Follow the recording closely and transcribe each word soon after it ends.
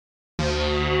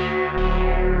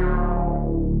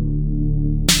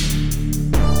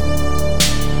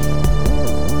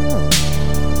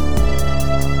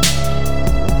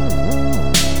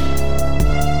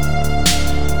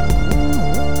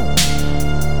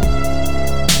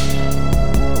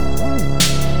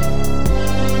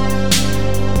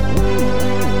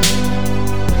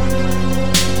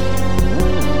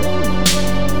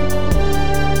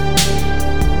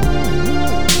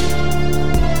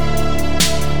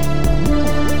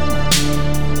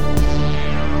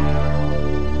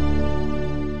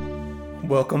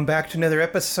Welcome back to another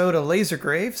episode of Laser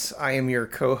Graves. I am your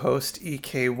co-host,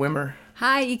 E.K. Wimmer.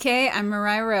 Hi, EK. I'm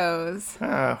Mariah Rose.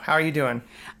 How are you doing?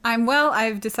 I'm well.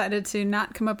 I've decided to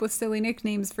not come up with silly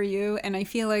nicknames for you, and I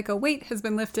feel like a weight has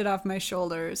been lifted off my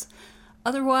shoulders.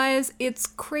 Otherwise, it's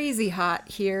crazy hot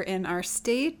here in our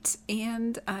state,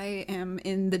 and I am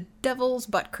in the devil's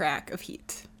butt crack of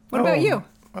heat. What about you?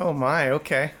 Oh my,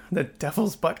 okay. The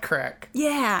devil's butt crack.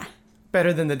 Yeah.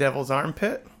 Better than the devil's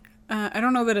armpit? I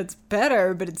don't know that it's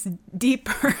better, but it's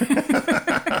deeper.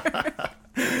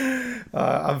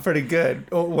 I'm pretty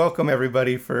good. Welcome,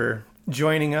 everybody, for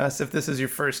joining us. If this is your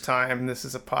first time, this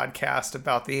is a podcast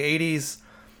about the 80s.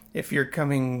 If you're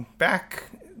coming back,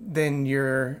 then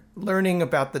you're learning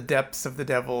about the depths of the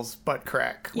devil's butt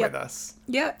crack with us.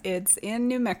 Yeah, it's in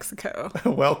New Mexico.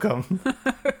 Welcome.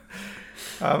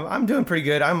 I'm doing pretty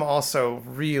good. I'm also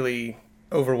really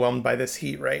overwhelmed by this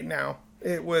heat right now.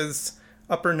 It was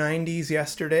upper 90s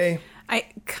yesterday. I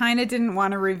kind of didn't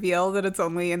want to reveal that it's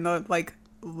only in the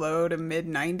low to mid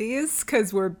 90s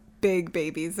because we're big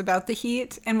babies about the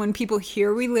heat. And when people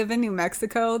hear we live in New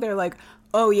Mexico, they're like,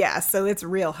 oh yeah, so it's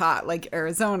real hot like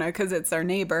Arizona because it's our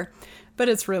neighbor. But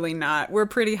it's really not. We're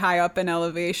pretty high up in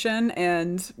elevation.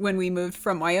 And when we moved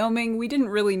from Wyoming, we didn't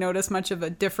really notice much of a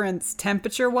difference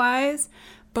temperature-wise.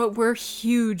 But we're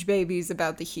huge babies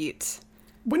about the heat.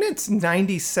 When it's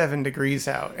 97 degrees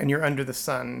out and you're under the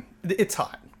sun, it's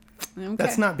hot. Okay.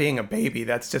 That's not being a baby.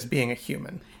 That's just being a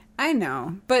human. I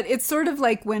know. But it's sort of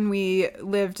like when we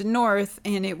lived north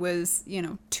and it was,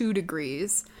 2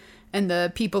 degrees. And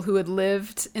the people who had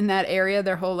lived in that area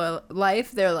their whole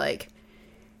life, they're like,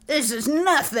 this is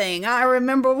nothing. I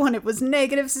remember when it was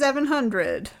negative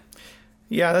 700.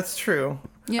 Yeah, that's true.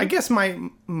 Yeah. I guess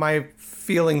my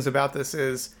feelings about this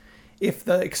is if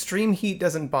the extreme heat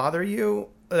doesn't bother you,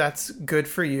 that's good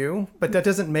for you. But that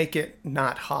doesn't make it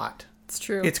not hot. It's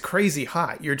true. It's crazy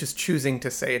hot. You're just choosing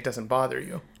to say it doesn't bother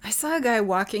you. I saw a guy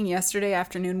walking yesterday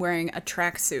afternoon wearing a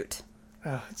tracksuit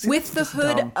It's with the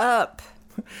hood dumb. up.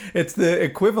 It's the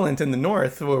equivalent in the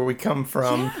north where we come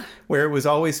from, where it was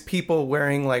always people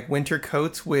wearing winter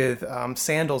coats with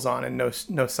sandals on and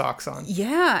no socks on.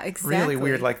 Yeah, exactly. Really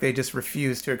weird, like they just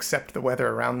refuse to accept the weather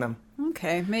around them.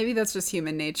 Okay, maybe that's just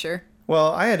human nature.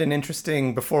 Well, I had an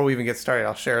interesting, before we even get started,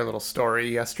 I'll share a little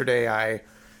story. Yesterday I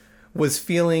was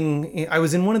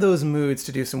in one of those moods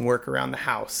to do some work around the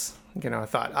house. I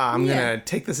thought, I'm going to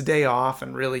take this day off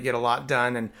and really get a lot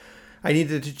done. And I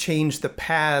needed to change the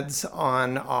pads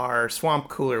on our swamp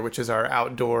cooler, which is our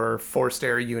outdoor forced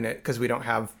air unit, because we don't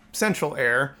have central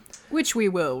air. Which we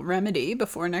will remedy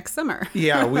before next summer.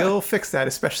 Yeah, we'll fix that,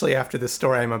 especially after the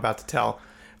story I'm about to tell.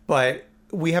 But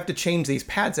we have to change these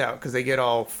pads out because they get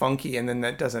all funky and then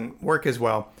that doesn't work as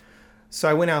well. So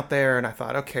I went out there and I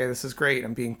thought, okay, this is great.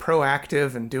 I'm being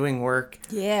proactive and doing work.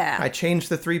 Yeah. I changed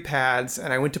the 3 pads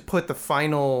and I went to put the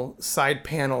final side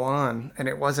panel on and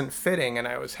it wasn't fitting. And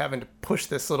I was having to push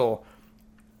this little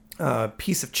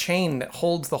piece of chain that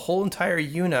holds the whole entire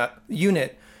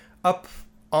unit up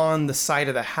on the side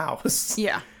of the house.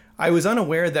 Yeah. I was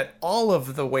unaware that all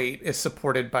of the weight is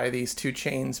supported by these 2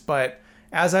 chains. But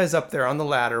as I was up there on the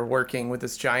ladder working with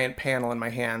this giant panel in my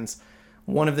hands,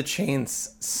 one of the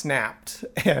chains snapped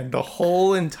and the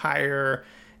whole entire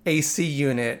AC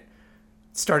unit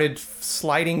started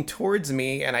sliding towards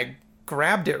me and I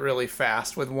grabbed it really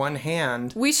fast with one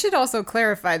hand. We should also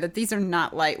clarify that these are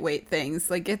not lightweight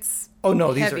things. It's Oh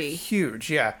no, heavy. These are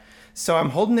huge, yeah. So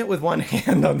I'm holding it with one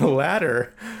hand on the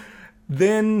ladder.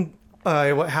 Then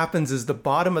what happens is the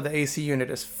bottom of the AC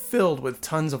unit is filled with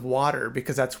tons of water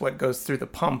because that's what goes through the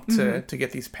pump to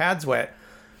get these pads wet.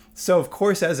 So, of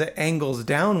course, as it angles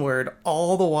downward,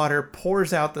 all the water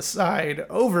pours out the side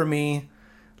over me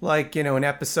like, an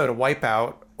episode of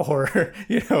Wipeout or,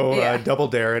 Double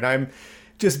Dare. And I'm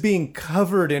just being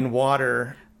covered in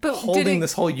water, holding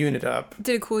this whole unit up.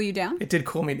 Did it cool you down? It did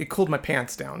cool me. It cooled my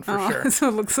pants down, for sure. So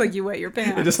it looks like you wet your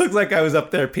pants. It just looks like I was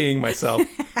up there peeing myself.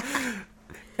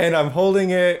 And I'm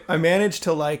holding it. I managed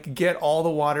to, get all the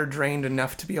water drained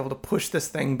enough to be able to push this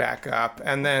thing back up.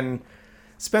 And then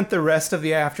spent the rest of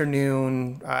the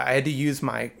afternoon, I had to use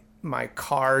my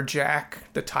car jack,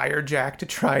 the tire jack, to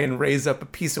try and raise up a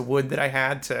piece of wood that I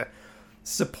had to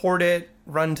support it,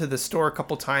 run to the store a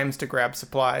couple times to grab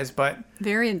supplies. But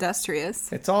very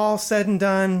industrious. It's all said and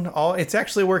done. It's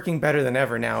actually working better than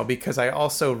ever now because I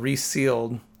also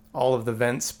resealed all of the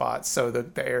vent spots so the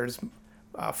air's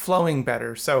flowing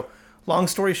better. So long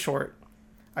story short,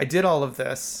 I did all of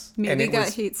this. Maybe got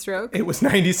heat stroke. It was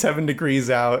 97 degrees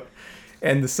out.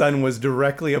 and the sun was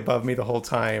directly above me the whole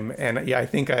time. And yeah, I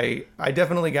think I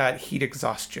definitely got heat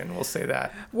exhaustion. We'll say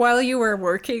that. While you were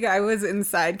working, I was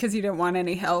inside because you didn't want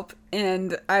any help.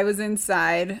 And I was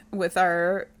inside with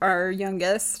our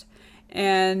youngest.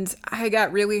 And I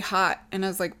got really hot. And I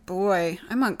was like, boy,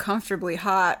 I'm uncomfortably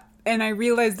hot. And I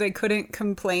realized I couldn't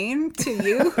complain to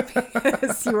you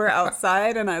because you were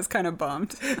outside and I was kind of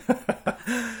bummed.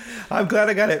 I'm glad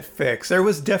I got it fixed. There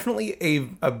was definitely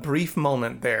a brief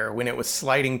moment there when it was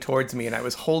sliding towards me and I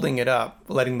was holding it up,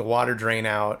 letting the water drain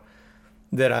out,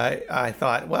 that I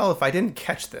thought, well, if I didn't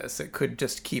catch this, it could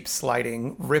just keep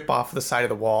sliding, rip off the side of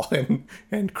the wall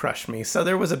and crush me. So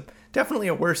there was definitely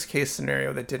a worst case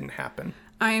scenario that didn't happen.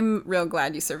 I'm real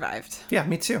glad you survived. Yeah,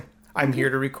 me too. I'm here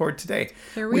to record today.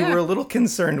 Here we we are. were a little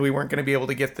concerned we weren't going to be able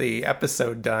to get the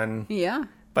episode done. Yeah.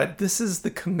 But this is the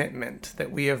commitment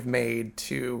that we have made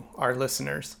to our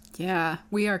listeners. Yeah,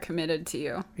 we are committed to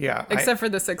you. Yeah. Except for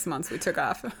the 6 months we took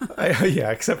off.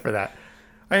 Yeah, except for that.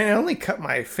 I only cut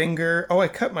my finger. Oh, I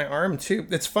cut my arm too.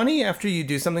 It's funny after you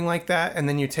do something like that and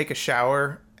then you take a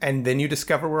shower and then you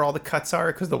discover where all the cuts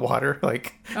are because the water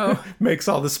makes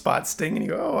all the spots sting and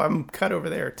you go, oh, I'm cut over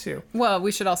there too. Well,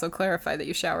 we should also clarify that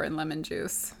you shower in lemon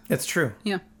juice. It's true.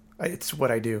 Yeah. It's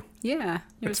what I do. Yeah.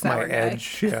 You're It's a sour my guy.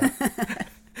 edge. Yeah.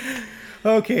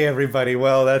 Okay, everybody.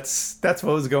 Well, that's what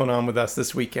was going on with us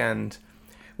this weekend.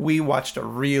 We watched a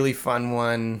really fun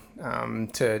one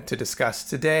to discuss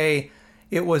today.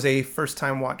 It was a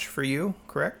first-time watch for you,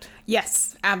 correct?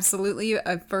 Yes, absolutely.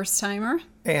 A first timer.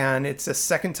 And it's a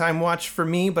second-time watch for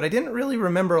me, but I didn't really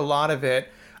remember a lot of it.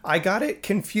 I got it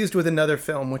confused with another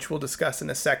film, which we'll discuss in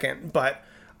a second, but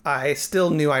I still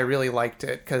knew I really liked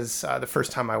it because the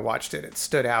first time I watched it, it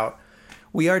stood out.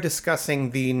 We are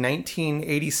discussing the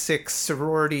 1986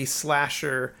 sorority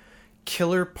slasher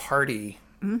Killer Party.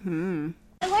 I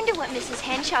wonder what Mrs.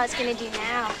 Henshaw is going to do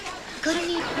now. Gonna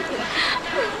need...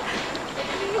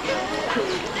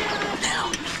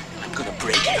 Now, I'm gonna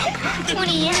break it up.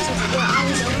 20 years ago, I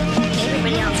was over.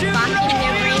 Everybody else boxing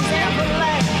their brains out.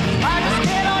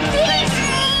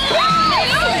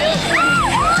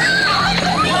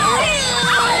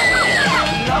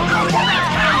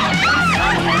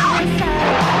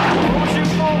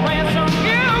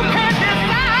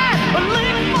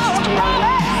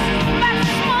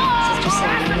 Sister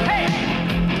Sarah,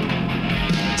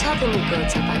 tell them we go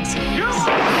to Bugsy.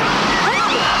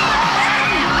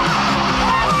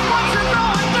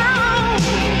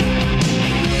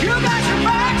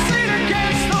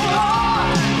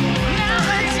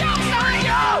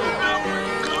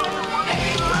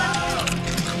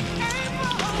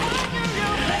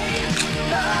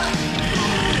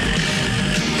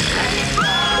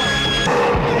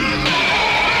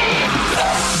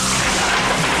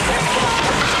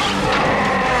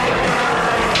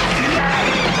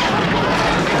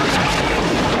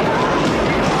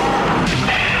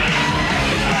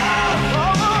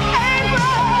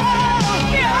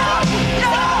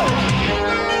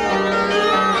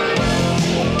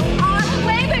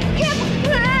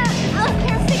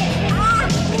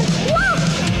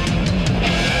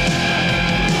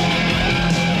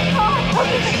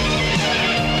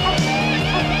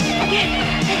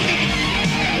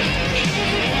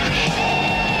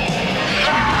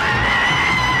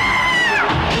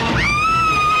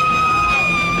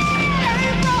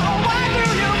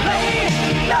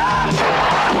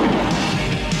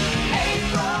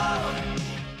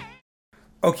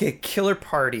 Okay, Killer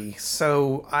Party.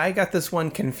 So I got this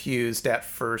one confused at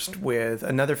first with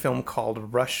another film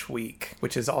called Rush Week,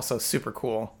 which is also super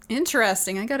cool.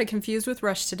 Interesting. I got it confused with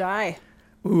Rush to Die.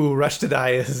 Ooh, Rush to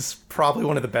Die is probably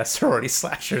one of the best sorority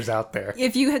slashers out there.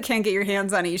 If you can't get your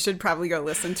hands on it, you should probably go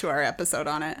listen to our episode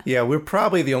on it. Yeah, we're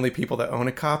probably the only people that own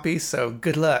a copy, so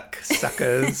good luck,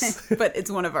 suckers. But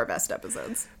it's one of our best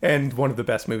episodes. And one of the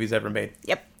best movies ever made.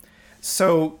 Yep.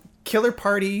 So, Killer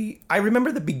Party, I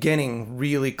remember the beginning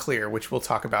really clear, which we'll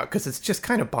talk about, because it's just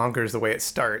kind of bonkers the way it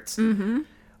starts. Mm-hmm.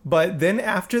 But then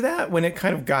after that, when it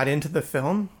kind of got into the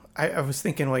film, I was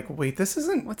thinking, like, wait, this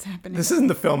isn't... What's happening? This isn't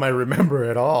the film I remember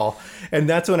at all. And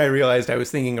that's when I realized I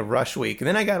was thinking of Rush Week. And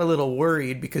then I got a little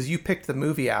worried because you picked the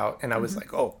movie out, and I was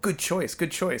like, oh, good choice.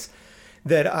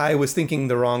 That I was thinking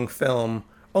the wrong film,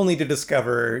 only to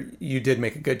discover you did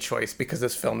make a good choice because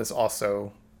this film is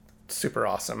also super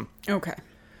awesome. Okay.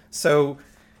 So,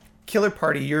 Killer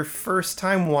Party, your first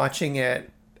time watching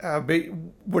it, but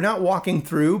we're not walking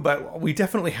through, but we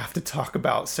definitely have to talk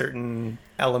about certain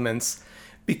elements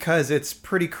because it's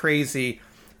pretty crazy.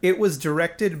 It was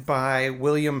directed by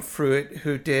William Fruet,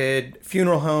 who did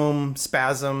Funeral Home,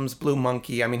 Spasms, Blue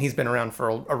Monkey. I mean, he's been around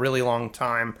for a really long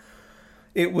time.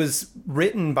 It was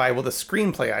written by, well, the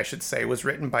screenplay, I should say, was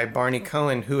written by Barney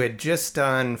Cohen, who had just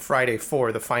done Friday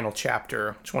 4, the final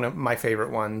chapter, which is one of my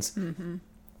favorite ones. Mm-hmm.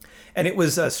 And it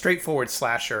was a straightforward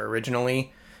slasher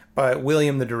originally, but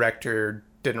William, the director,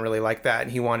 didn't really like that,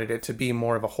 and he wanted it to be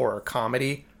more of a horror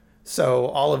comedy. So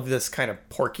all of this kind of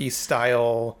Porky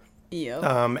style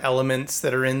elements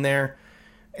that are in there,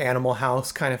 Animal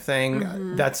House kind of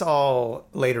thing, that's all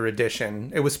later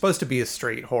addition. It was supposed to be a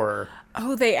straight horror.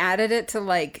 Oh, they added it to,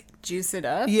 like, juice it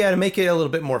up? Yeah, to make it a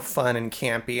little bit more fun and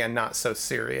campy and not so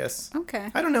serious. Okay.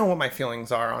 I don't know what my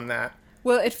feelings are on that.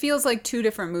 Well, it feels like two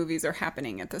different movies are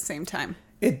happening at the same time.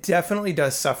 It definitely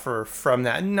does suffer from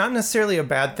that. Not necessarily a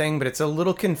bad thing, but it's a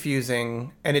little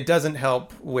confusing, and it doesn't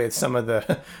help with some of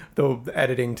the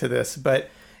editing to this. But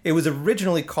it was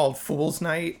originally called Fool's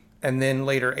Night, and then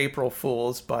later April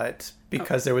Fool's, but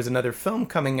because there was another film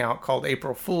coming out called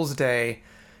April Fool's Day,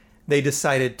 they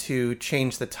decided to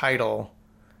change the title.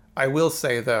 I will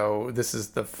say, though, this is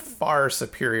the far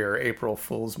superior April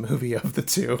Fool's movie of the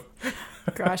two.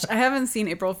 Gosh, I haven't seen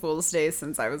April Fool's Day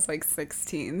since I was like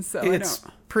 16, so it's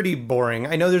pretty boring.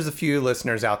 I know there's a few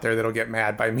listeners out there that'll get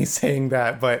mad by me saying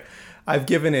that, but I've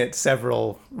given it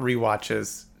several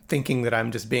rewatches thinking that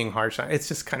I'm just being harsh on it. It's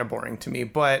just kind of boring to me,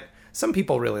 but some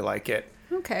people really like it.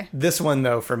 Okay. This one,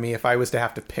 though, for me, if I was to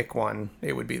have to pick one,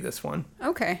 it would be this one.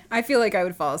 Okay. I feel like I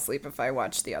would fall asleep if I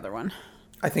watched the other one.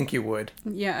 I think you would.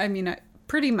 Yeah, I mean,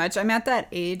 pretty much. I'm at that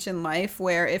age in life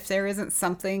where if there isn't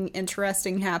something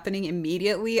interesting happening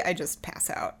immediately, I just pass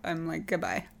out. I'm like,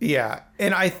 goodbye. Yeah,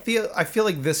 and I feel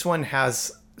like this one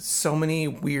has so many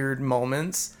weird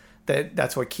moments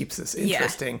that's what keeps this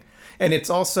interesting. Yeah. And it's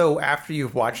also after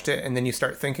you've watched it and then you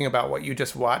start thinking about what you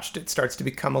just watched, it starts to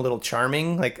become a little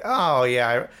charming. Like, oh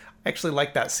yeah, I actually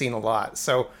like that scene a lot.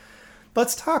 So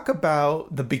let's talk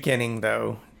about the beginning,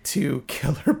 though, to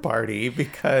Killer Party,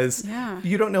 because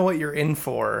you don't know what you're in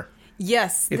for.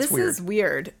 Yes, this is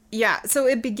weird. Yeah, so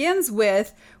it begins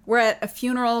with, we're at a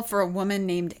funeral for a woman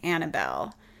named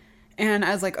Annabelle. And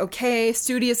I was like, okay,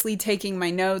 studiously taking my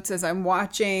notes as I'm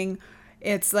watching.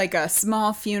 It's like a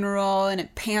small funeral, and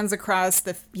it pans across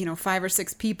the 5 or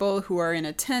 6 people who are in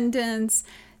attendance.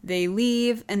 They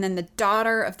leave, and then the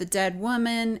daughter of the dead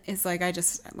woman is like,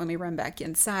 let me run back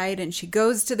inside. And she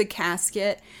goes to the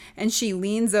casket, and she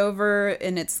leans over,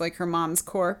 and it's like her mom's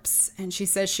corpse. And she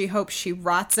says she hopes she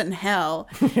rots in hell.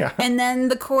 Yeah. And then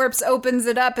the corpse opens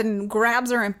it up and grabs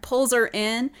her and pulls her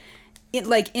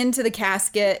into the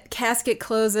casket. Casket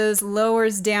closes,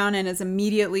 lowers down, and is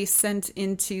immediately sent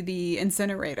into the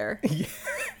incinerator.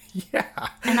 Yeah.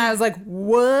 And I was like,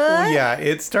 what? Yeah,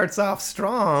 it starts off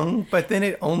strong, but then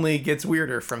it only gets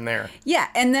weirder from there. Yeah,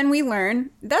 and then we learn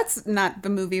that's not the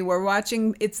movie we're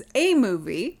watching. It's a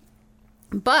movie,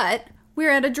 but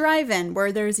we're at a drive-in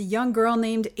where there's a young girl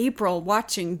named April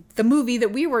watching the movie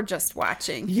that we were just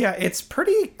watching. Yeah, it's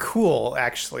pretty cool,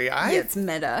 actually. It's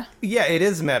meta. Yeah, it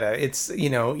is meta. It's,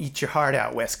 eat your heart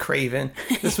out, Wes Craven.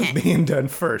 This was being done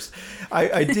first.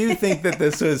 I do think that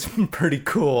this was pretty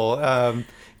cool.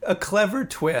 A clever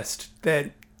twist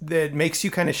that makes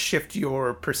you kind of shift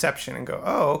your perception and go,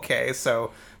 oh, okay,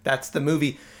 so that's the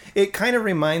movie. It kind of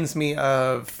reminds me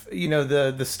of,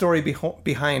 the story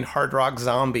behind Hard Rock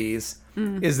Zombies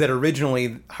is that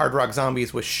originally Hard Rock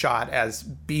Zombies was shot as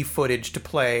B footage to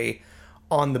play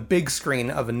on the big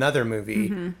screen of another movie,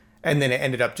 and then it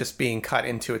ended up just being cut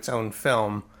into its own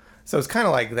film. So it's kind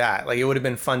of like that. Like, it would have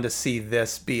been fun to see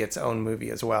this be its own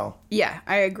movie as well. Yeah,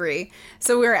 I agree.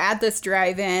 So we're at this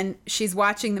drive-in. She's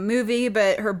watching the movie,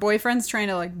 but her boyfriend's trying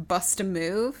to, bust a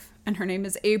move. And her name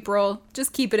is April.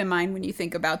 Just keep it in mind when you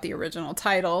think about the original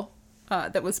title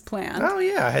that was planned. Oh,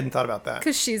 yeah. I hadn't thought about that.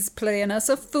 Because she's playing us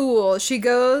a fool. She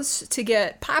goes to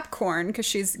get popcorn because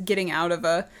she's getting out of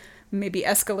a maybe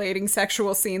escalating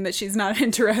sexual scene that she's not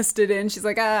interested in. She's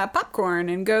like, popcorn,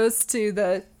 and goes to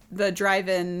the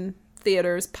drive-in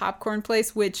theater's popcorn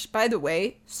place, which, by the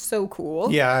way, so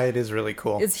cool. Yeah, it is really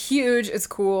cool. It's huge, it's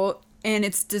cool, and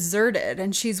it's deserted.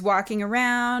 And she's walking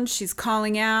around, she's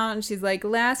calling out, and she's like,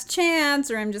 last chance,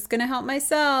 or I'm just gonna help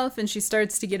myself. And she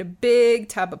starts to get a big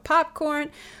tub of popcorn,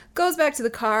 goes back to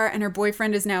the car, and her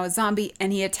boyfriend is now a zombie,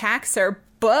 and he attacks her.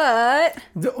 But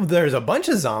there's a bunch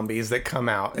of zombies that come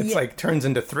out. It's like turns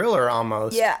into Thriller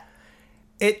almost. Yeah.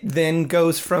 It then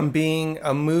goes from being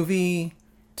a movie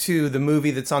to the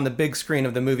movie that's on the big screen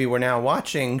of the movie we're now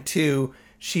watching to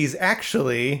she's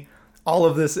actually, all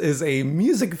of this is a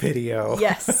music video.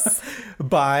 Yes.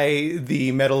 By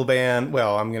the metal band,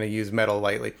 well, I'm going to use metal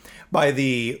lightly, by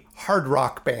the hard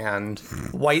rock band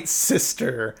White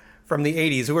Sister from the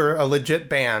 80s, who are a legit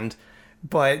band,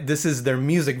 but this is their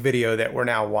music video that we're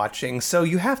now watching. So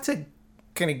you have to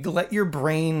kind of let your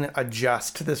brain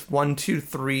adjust to this 1, 2,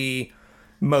 3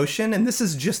 motion. And this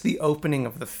is just the opening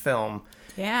of the film.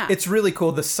 Yeah. It's really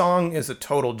cool. The song is a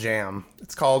total jam.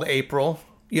 It's called April.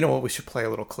 You know what? We should play a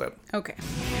little clip. Okay.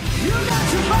 You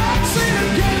got your back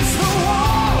against the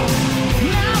wall.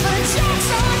 Now the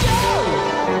joke's on you.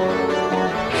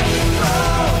 April,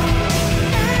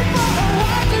 April,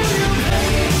 why do you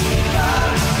hate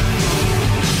love?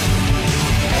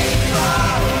 April,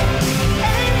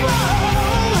 April,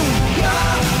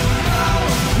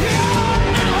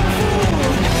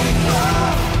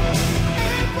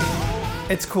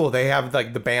 It's cool. They have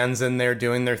like the bands in there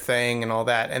doing their thing and all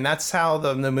that. And that's how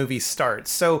the movie starts.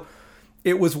 So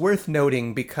it was worth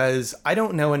noting because I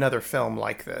don't know another film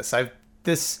like this.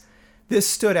 This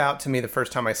stood out to me the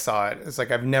first time I saw it. It's like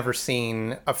I've never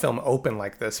seen a film open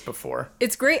like this before.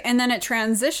 It's great. And then it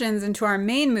transitions into our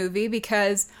main movie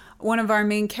because one of our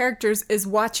main characters is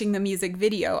watching the music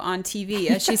video on TV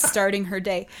as she's starting her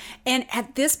day. And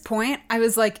at this point, I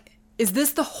was like, is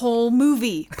this the whole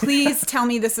movie? Please tell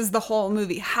me this is the whole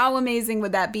movie. How amazing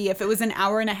would that be if it was an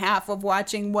hour and a half of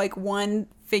watching like one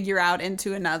figure out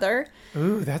into another?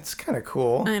 Ooh, that's kind of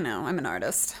cool. I know. I'm an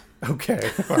artist.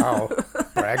 Okay. Wow.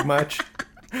 Brag much?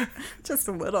 Just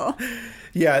a little.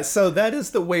 Yeah, so that is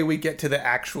the way we get to the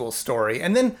actual story.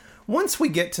 And then once we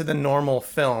get to the normal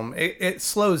film, it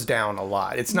slows down a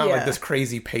lot. It's not like this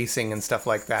crazy pacing and stuff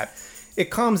like that. It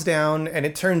calms down and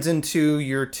it turns into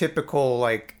your typical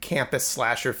like campus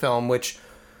slasher film, which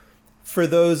for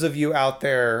those of you out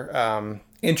there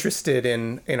interested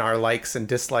in our likes and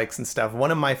dislikes and stuff,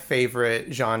 one of my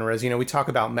favorite genres, we talk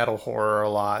about metal horror a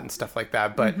lot and stuff like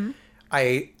that, but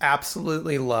I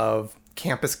absolutely love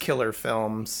campus killer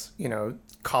films,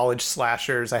 college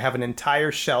slashers. I have an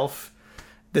entire shelf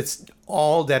that's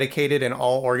all dedicated and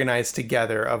all organized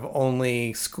together of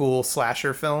only school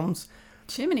slasher films.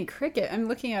 Jiminy Cricket. I'm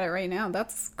looking at it right now.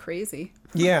 That's crazy.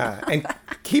 Yeah, and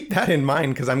keep that in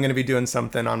mind because I'm going to be doing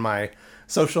something on my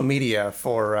social media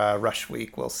for Rush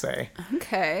Week, we'll say.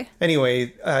 Okay.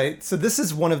 Anyway, so this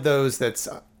is one of those that's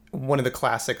one of the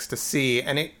classics to see,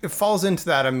 and it falls into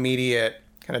that immediate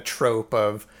kind of trope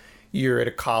of you're at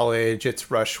a college, it's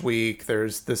Rush Week,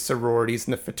 there's the sororities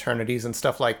and the fraternities and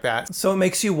stuff like that. So it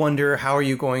makes you wonder, how are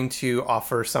you going to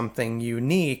offer something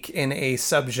unique in a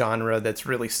subgenre that's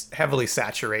really heavily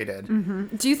saturated?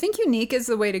 Mm-hmm. Do you think unique is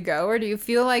the way to go, or do you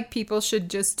feel like people should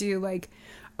just do like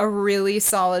a really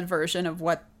solid version of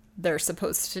what they're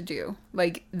supposed to do,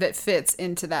 like that fits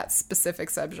into that specific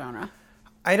subgenre?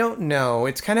 I don't know.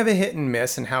 It's kind of a hit and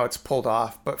miss in how it's pulled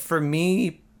off, but for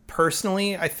me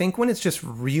personally, I think when it's just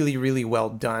really, really well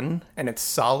done and it's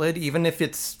solid, even if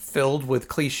it's filled with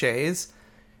cliches,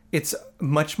 it's a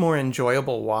much more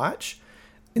enjoyable watch.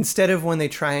 Instead of when they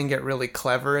try and get really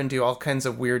clever and do all kinds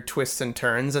of weird twists and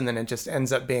turns and then it just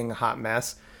ends up being a hot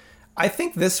mess. I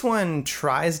think this one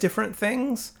tries different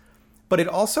things, but it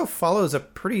also follows a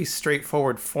pretty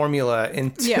straightforward formula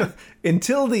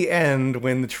until the end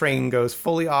when the train goes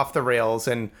fully off the rails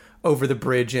and over the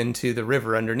bridge into the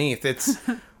river underneath. It's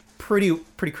pretty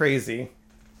crazy.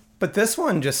 But this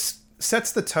one just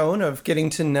sets the tone of getting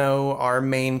to know our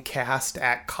main cast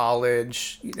at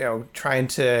college, trying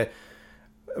to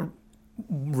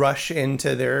rush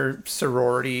into their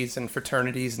sororities and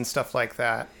fraternities and stuff like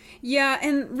that. Yeah,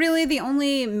 and really the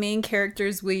only main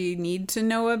characters we need to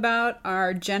know about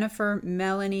are Jennifer,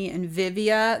 Melanie, and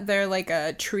Vivia. They're like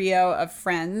a trio of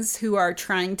friends who are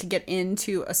trying to get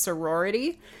into a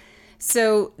sorority.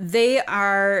 So they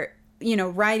are,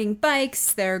 riding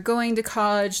bikes, they're going to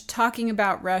college, talking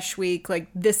about Rush Week, like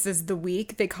this is the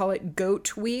week. They call it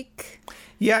Goat Week.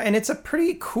 Yeah, and it's a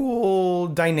pretty cool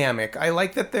dynamic. I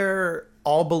like that they're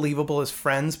all believable as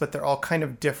friends, but they're all kind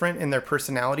of different in their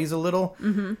personalities a little.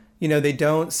 Mm-hmm. They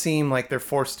don't seem like they're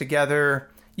forced together.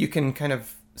 You can kind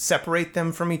of separate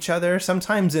them from each other.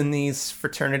 Sometimes in these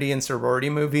fraternity and sorority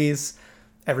movies,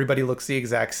 everybody looks the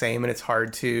exact same and it's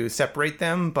hard to separate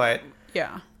them, but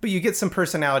you get some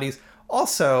personalities.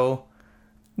 Also,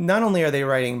 not only are they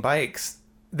riding bikes,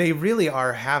 they really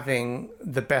are having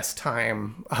the best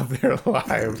time of their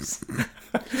lives.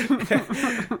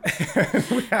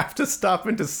 We have to stop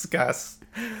and discuss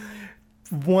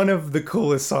one of the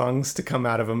coolest songs to come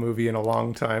out of a movie in a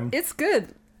long time. It's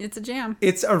good. It's a jam.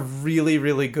 It's a really,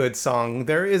 really good song.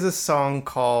 There is a song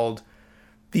called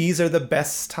These Are the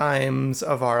Best Times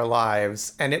of Our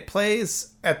Lives, and it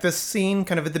plays at this scene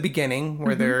kind of at the beginning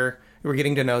where we're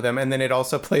getting to know them, and then it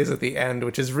also plays at the end,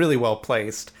 which is really well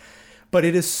placed. But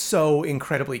it is so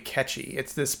incredibly catchy.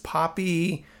 It's this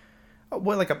poppy,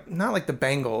 not like the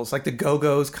Bangles, like the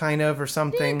Go-Go's kind of, or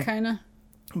something. Yeah, kind of.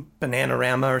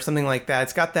 Bananarama or something like that.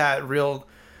 It's got that real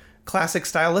classic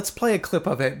style. Let's play a clip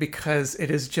of it because it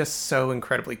is just so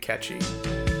incredibly catchy.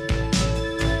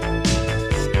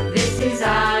 This is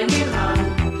our new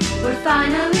home. We're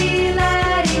finally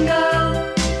letting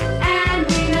go. And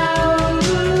we know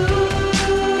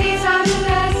these are the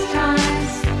best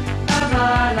times of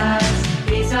our lives.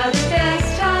 These are the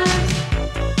best times.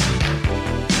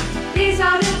 These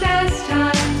are the best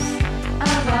times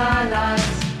of our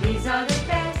lives. These are the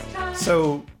best times.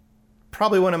 So,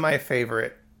 probably one of my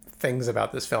favorite things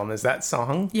about this film is that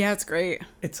song. Yeah, it's great.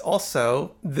 It's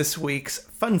also this week's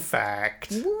fun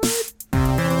fact.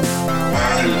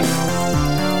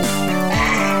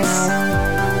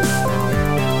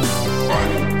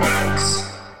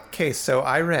 Okay, so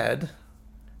I read,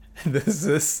 this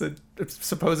is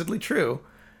supposedly true,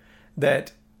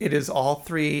 that it is all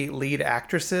three lead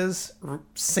actresses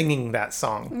singing that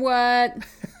song. What?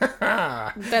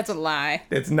 That's a lie.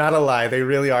 It's not a lie. They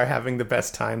really are having the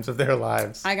best times of their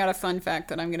lives. I got a fun fact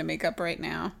that I'm going to make up right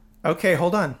now. Okay,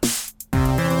 hold on.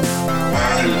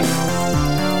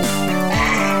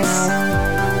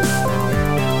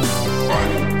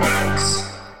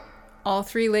 All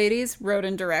three ladies wrote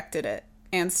and directed it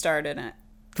and starred in it.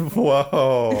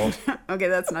 Whoa. Okay,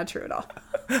 that's not true at all.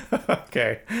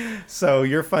 Okay. So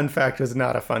your fun fact was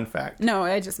not a fun fact. No,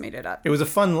 I just made it up. It was a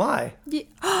fun lie.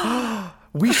 Yeah.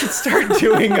 We should start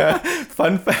doing a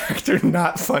fun fact or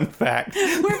not fun fact.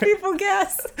 Where people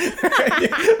guess.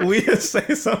 We just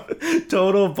say some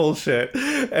total bullshit,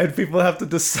 and people have to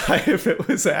decide if it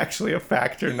was actually a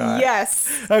fact or not. Yes.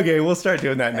 Okay, we'll start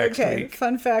doing that next Okay, week.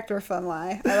 fun fact or fun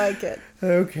lie. I like it.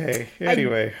 Okay,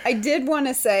 anyway. I did want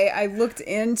to say I looked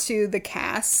into the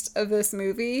cast of this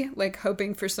movie, like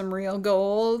hoping for some real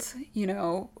gold, you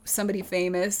know, somebody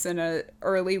famous in an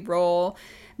early role.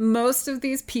 Most of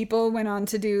these people went on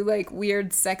to do like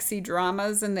weird, sexy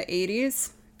dramas in the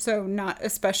 80s, so not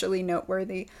especially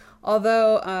noteworthy.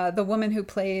 Although the woman who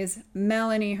plays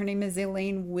Melanie, her name is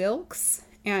Elaine Wilkes,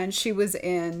 and she was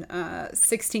in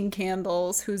 16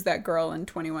 Candles, Who's That Girl in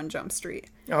 21 Jump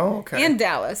Street. Oh, okay. And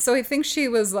Dallas. So I think she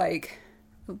was like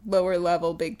lower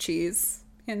level big cheese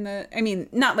in the, I mean,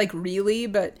 not like really,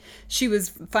 but she was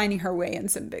finding her way in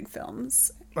some big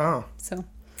films. Oh. So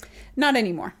not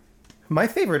anymore. My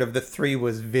favorite of the three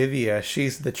was Vivia.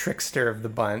 She's the trickster of the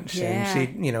bunch. Yeah. And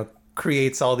she, you know,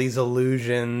 creates all these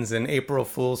illusions and April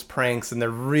Fool's pranks, and they're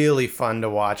really fun to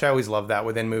watch. I always love that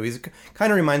within movies. It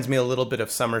kind of reminds me a little bit of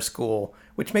Summer School,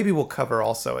 which maybe we'll cover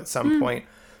also at some point.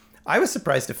 I was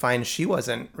surprised to find she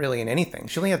wasn't really in anything.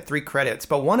 She only had 3 credits,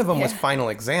 but one of them was Final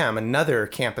Exam, another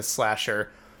campus slasher,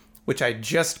 which I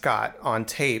just got on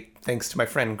tape thanks to my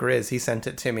friend Grizz. He sent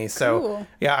it to me. So Cool.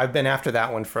 yeah, I've been after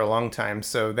that one for a long time.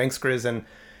 So thanks, Grizz. And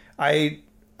I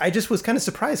just was kind of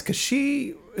surprised because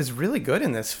she is really good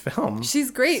in this film. She's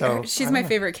great. So, She's I my don't know.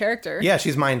 favorite character. Yeah,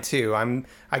 she's mine too.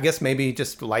 I guess maybe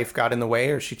just life got in the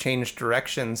way or she changed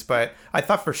directions, but I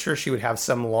thought for sure she would have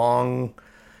some long,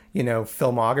 you know,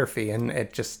 filmography, and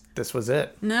this was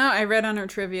it. No, I read on her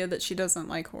trivia that she doesn't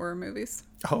like horror movies.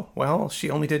 Oh, well, she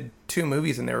only did 2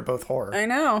 movies and they were both horror. I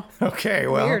know. Okay,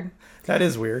 well, Weird. That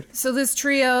is weird. So this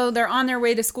trio, they're on their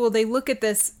way to school. They look at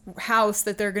this house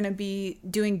that they're going to be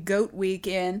doing Goat Week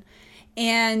in,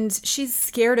 and she's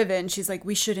scared of it, and she's like,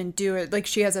 we shouldn't do it. Like,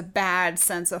 she has a bad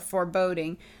sense of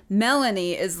foreboding.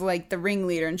 Melanie is like the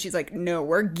ringleader, and she's like, no,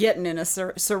 we're getting in a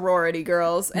sorority,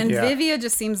 girls. And Yeah. Vivia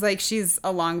just seems like she's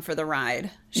along for the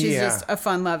ride. She's Yeah. just a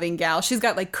fun-loving gal. She's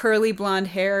got like curly blonde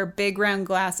hair, big round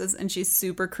glasses, and she's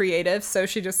super creative, so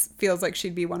she just feels like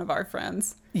she'd be one of our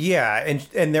friends. Yeah,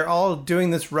 and they're all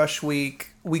doing this rush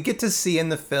week. We get to see in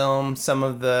the film some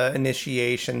of the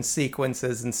initiation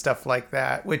sequences and stuff like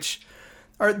that, which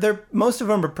most of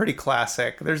them are pretty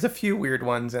classic. There's a few weird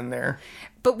ones in there.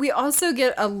 But we also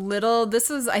get a little,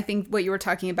 this is, I think, what you were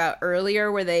talking about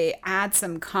earlier, where they add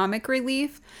some comic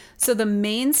relief. So the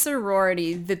main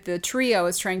sorority that the trio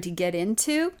is trying to get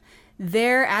into,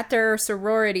 they're at their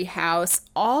sorority house,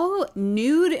 all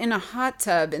nude in a hot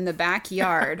tub in the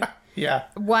backyard, Yeah.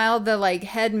 while the like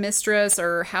head mistress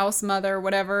or house mother,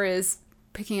 whatever, is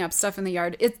picking up stuff in the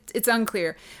yard. It's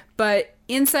unclear. But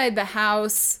inside the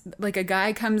house, like a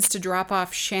guy comes to drop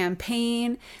off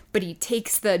champagne, but he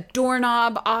takes the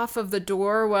doorknob off of the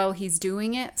door while he's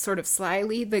doing it, sort of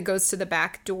slyly, that goes to the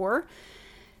back door.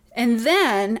 And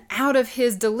then out of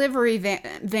his delivery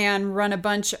van run a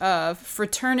bunch of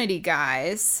fraternity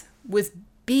guys with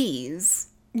bees.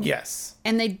 Yes.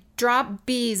 And they drop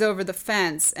bees over the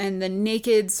fence, and the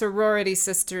naked sorority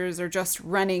sisters are just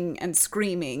running and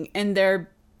screaming, and they're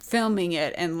filming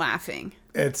it and laughing.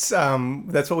 It's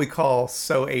that's what we call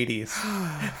so 80s.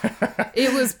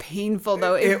 It was painful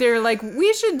though. They're like,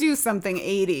 we should do something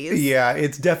 80s. Yeah,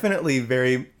 it's definitely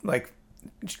very like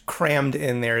crammed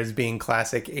in there as being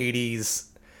classic 80s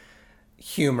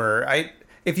humor.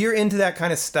 If you're into that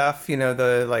kind of stuff, you know,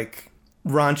 the like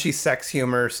raunchy sex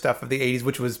humor stuff of the 80s,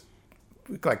 which was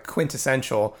like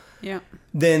quintessential, Yeah.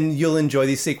 then you'll enjoy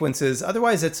these sequences.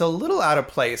 Otherwise, it's a little out of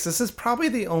place. This is probably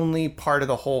the only part of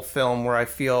the whole film where I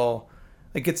feel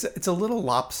like it's a little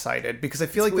lopsided, because I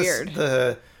feel It's like weird.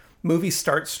 the movie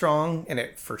starts strong and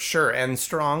it for sure ends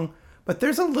strong, but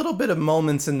there's a little bit of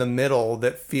moments in the middle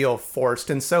that feel forced.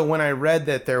 And so when I read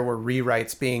that there were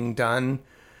rewrites being done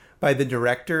by the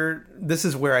director, this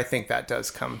is where I think that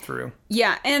does come through.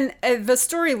 Yeah, and the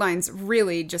storyline's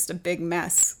really just a big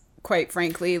mess, quite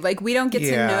frankly. Like, we don't get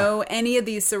Yeah. to know any of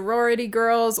these sorority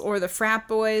girls or the frat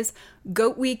boys.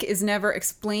 Goat Week is never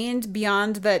explained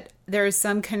beyond that there is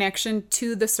some connection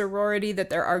to the sorority, that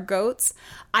there are goats.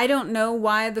 I don't know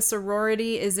why the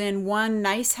sorority is in one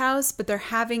nice house, but they're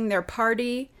having their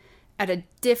party at a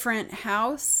different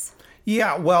house.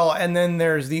 Yeah, well, and then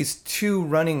there's these two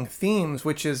running themes,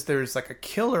 which is there's like a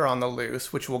killer on the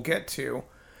loose, which we'll get to,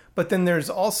 but then there's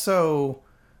also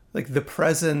like the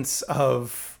presence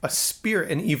of a spirit,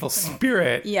 an evil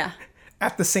spirit, Yeah.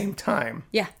 at the same time.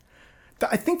 Yeah.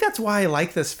 I think that's why I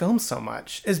like this film so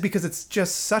much, is because it's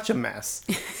just such a mess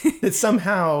that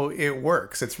somehow it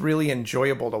works. It's really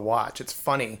enjoyable to watch. It's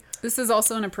funny. This is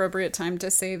also an appropriate time to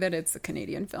say that it's a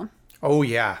Canadian film. Oh,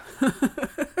 yeah.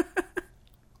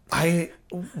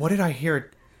 What did I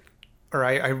hear? Or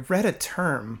I read a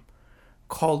term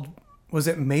called, was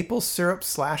it maple syrup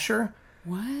slasher?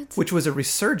 What? Which was a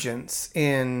resurgence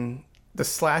in the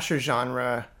slasher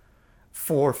genre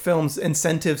for films,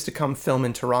 incentives to come film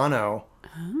in Toronto.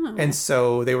 Oh. And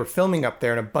so they were filming up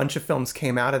there, and a bunch of films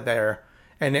came out of there,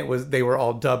 and they were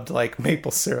all dubbed like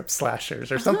maple syrup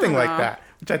slashers or something like that,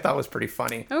 which I thought was pretty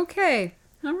funny. Okay.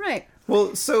 All right.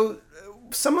 Well, so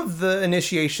some of the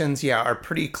initiations, yeah, are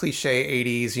pretty cliche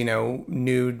 80s, you know,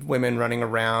 nude women running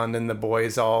around and the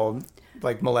boys all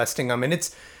like molesting them. And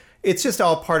it's just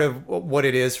all part of what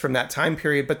it is from that time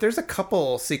period. But there's a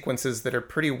couple sequences that are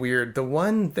pretty weird. The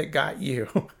one that got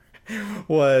you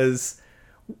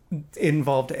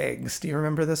involved eggs. Do you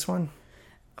remember this one?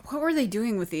 What were they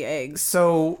doing with the eggs?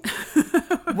 So,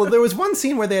 well, there was one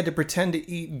scene where they had to pretend to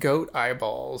eat goat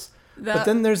eyeballs. But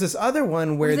then there's this other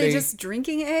one where Were they just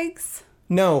drinking eggs?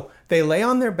 No, they lay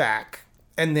on their back,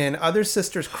 and then other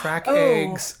sisters crack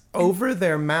eggs over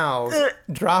their mouths,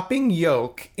 dropping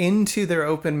yolk into their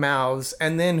open mouths,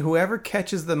 and then whoever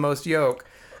catches the most yolk,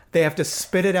 they have to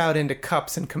spit it out into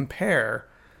cups and compare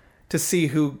to see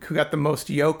who got the most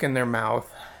yolk in their mouth.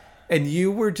 And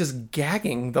you were just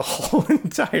gagging the whole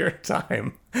entire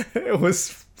time. It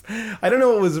was... I don't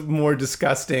know what was more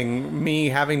disgusting, me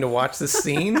having to watch this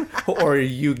scene or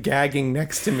you gagging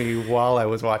next to me while I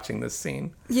was watching this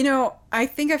scene. You know, I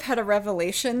think I've had a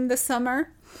revelation this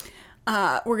summer.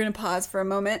 We're going to pause for a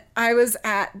moment. I was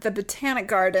at the Botanic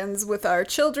Gardens with our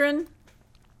children,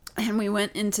 and we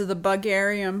went into the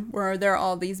bugarium where there are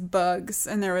all these bugs,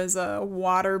 and there was a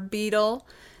water beetle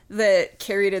that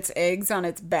carried its eggs on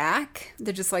its back.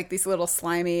 They're just like these little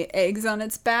slimy eggs on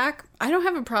its back. I don't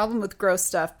have a problem with gross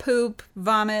stuff. Poop,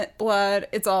 vomit, blood,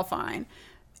 it's all fine.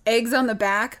 Eggs on the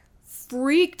back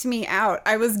freaked me out.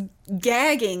 I was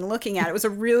gagging looking at it. It was a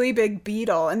really big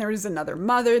beetle, and there was another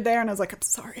mother there, and I was like, I'm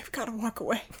sorry, I've got to walk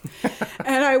away.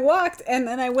 And I walked, and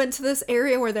then I went to this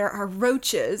area where there are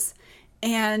roaches,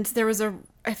 and there was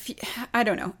I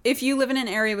don't know. If you live in an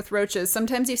area with roaches,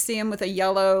 sometimes you see them with a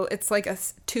yellow, it's like a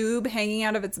tube hanging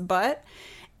out of its butt.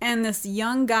 And this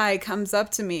young guy comes up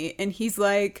to me and he's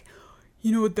like,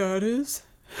 you know what that is?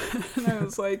 And I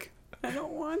was like, I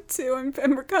don't want to.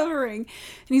 I'm recovering.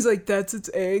 And he's like, that's its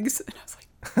eggs. And I was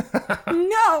like,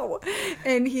 no.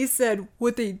 And he said,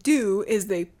 what they do is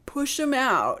they push them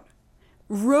out,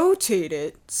 rotate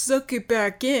it, suck it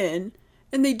back in,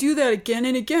 and they do that again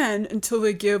and again until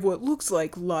they give what looks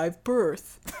like live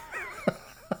birth.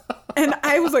 And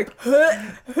I was like,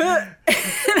 huh. And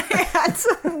I had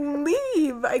to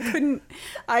leave.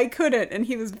 I couldn't. And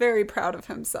he was very proud of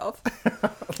himself.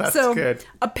 That's so good.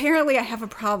 Apparently I have a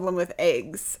problem with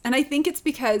eggs. And I think it's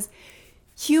because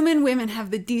human women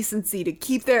have the decency to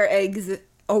keep their eggs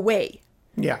away.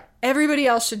 Yeah. Everybody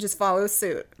else should just follow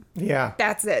suit. Yeah.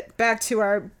 That's it. Back to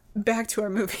our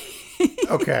movie.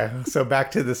 Okay. So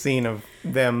back to the scene of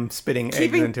them spitting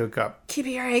eggs into a cup.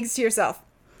 Keeping your eggs to yourself.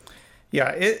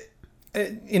 Yeah. It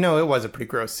was a pretty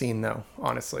gross scene though,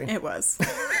 honestly. It was.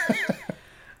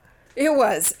 It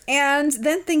was. And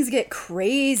then things get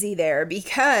crazy there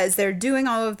because they're doing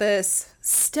all of this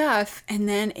stuff and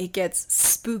then it gets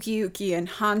spooky and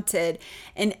haunted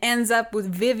and ends up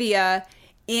with Vivia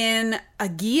in a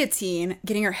guillotine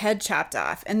getting her head chopped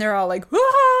off. And they're all like,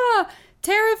 ah,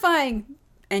 terrifying.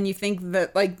 And you think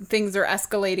that like things are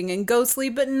escalating and ghostly,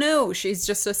 but no, she's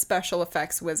just a special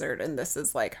effects wizard and this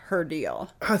is like her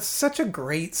deal. It's such a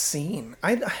great scene.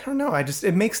 I don't know.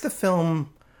 It makes the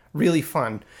film really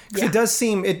fun. 'Cause it does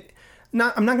seem I'm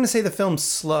not going to say the film's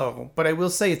slow, but I will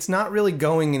say it's not really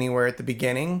going anywhere at the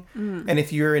beginning. And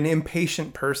if you're an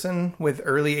impatient person with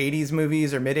early 80s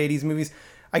movies or mid 80s movies,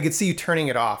 I could see you turning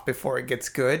it off before it gets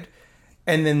good.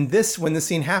 And then when the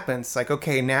scene happens, it's like,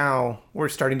 okay, now we're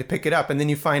starting to pick it up. And then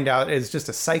you find out it's just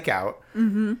a psych out.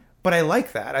 Mm-hmm. But I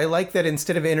like that. I like that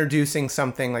instead of introducing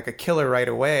something like a killer right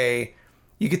away,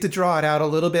 you get to draw it out a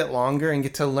little bit longer and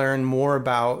get to learn more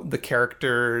about the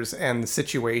characters and the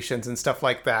situations and stuff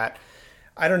like that.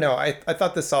 I don't know. I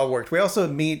thought this all worked. We also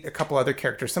meet a couple other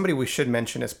characters. Somebody we should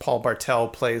mention is Paul Bartel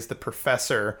plays the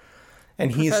professor.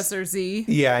 And Professor Z.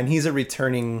 Yeah, and he's a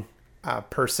returning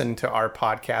person to our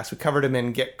podcast. We covered him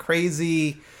in Get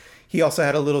Crazy. He also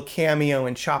had a little cameo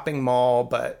in Chopping Mall,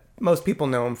 but most people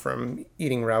know him from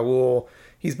Eating Raoul.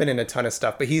 He's been in a ton of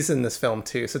stuff, but he's in this film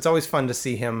too. So it's always fun to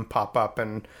see him pop up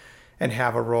and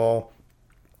have a role.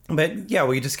 But yeah,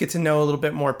 we just get to know a little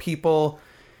bit more people.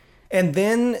 And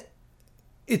then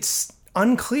it's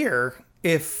unclear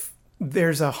if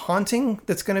there's a haunting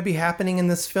that's going to be happening in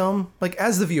this film. Like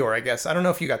as the viewer, I guess. I don't know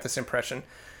if you got this impression.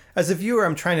 As a viewer,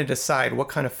 I'm trying to decide what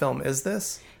kind of film is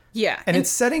this? Yeah. And it's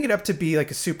setting it up to be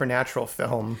like a supernatural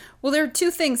film. Well, there are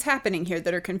two things happening here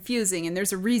that are confusing, and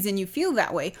there's a reason you feel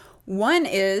that way. One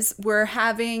is we're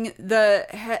having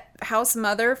the house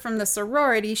mother from the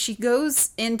sorority. She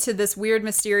goes into this weird,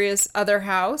 mysterious other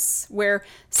house where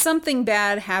something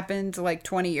bad happened like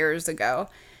 20 years ago.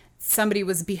 Somebody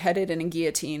was beheaded in a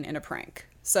guillotine in a prank.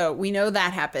 So we know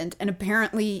that happened. And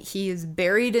apparently he is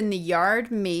buried in the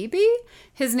yard, maybe?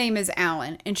 His name is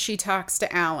Alan. And she talks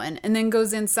to Alan and then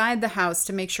goes inside the house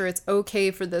to make sure it's okay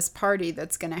for this party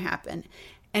that's going to happen.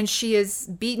 And she is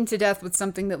beaten to death with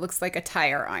something that looks like a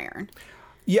tire iron.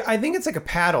 Yeah, I think it's like a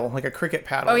paddle, like a cricket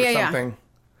paddle or something.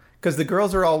 Because the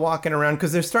girls are all walking around,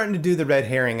 because they're starting to do the red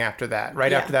herring after that.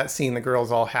 Right after that scene, the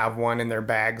girls all have one in their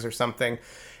bags or something.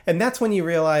 And that's when you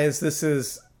realize this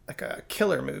is like a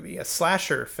killer movie, a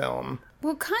slasher film.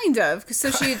 Well, kind of.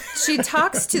 So she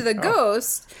talks to the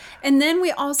ghost, and then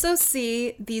we also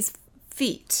see these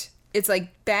feet. It's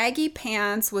like baggy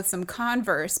pants with some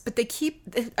Converse, but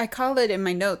I call it in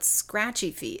my notes,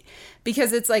 scratchy feet,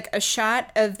 because it's like a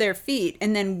shot of their feet,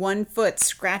 and then one foot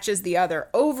scratches the other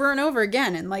over and over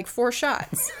again in like 4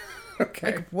 shots.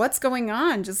 Okay. Like, what's going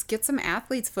on? Just get some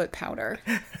athlete's foot powder.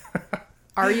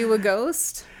 Are you a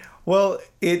ghost? Well,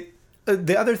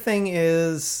 the other thing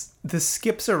is this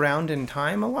skips around in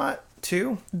time a lot,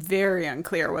 too. Very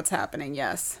unclear what's happening,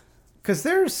 yes. Because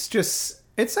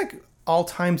it's like all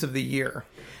times of the year.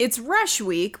 It's Rush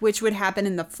Week, which would happen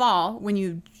in the fall when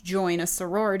you join a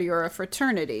sorority or a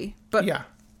fraternity. But yeah.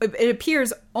 It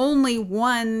appears only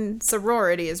one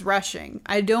sorority is rushing.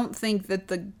 I don't think that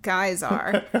the guys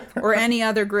are, or any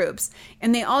other groups.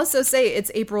 And they also say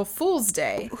it's April Fool's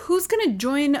Day. Who's going to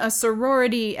join a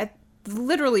sorority at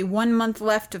literally 1 month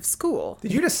left of school?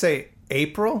 Did you just say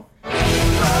April?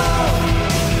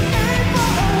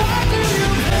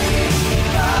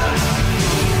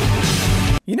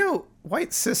 You know,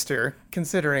 White Sister,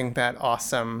 considering that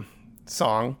awesome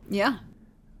song, Yeah.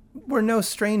 were no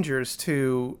strangers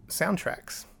to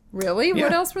soundtracks. Really? Yeah.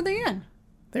 What else were they in?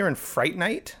 They were in Fright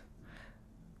Night,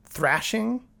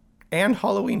 Thrashing, and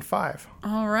Halloween 5.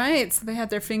 All right. So they had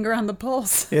their finger on the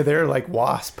pulse. Yeah, they're like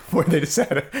Wasp, where they just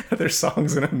had their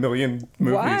songs in a million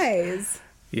movies. Wise.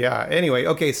 Yeah, anyway,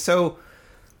 okay, so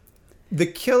the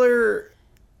killer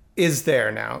is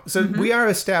there now. So we are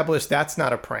established that's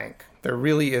not a prank. There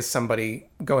really is somebody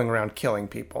going around killing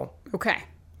people. Okay.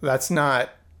 That's not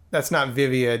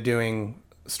Vivia doing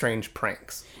strange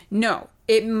pranks. No,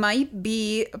 it might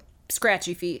be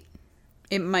Scratchy Feet.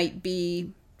 It might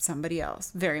be somebody else.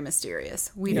 Very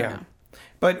mysterious. We don't know.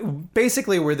 But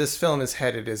basically where this film is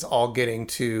headed is all getting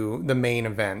to the main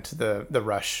event, the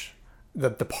rush, the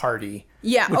party.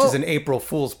 Yeah. Which is an April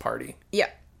Fool's party. Yeah.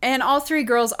 And all 3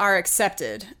 girls are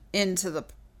accepted into the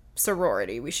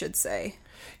sorority, we should say.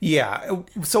 Yeah.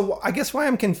 So I guess why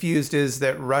I'm confused is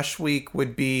that Rush Week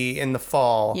would be in the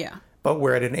fall. Yeah. But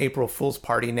we're at an April Fool's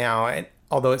party now. And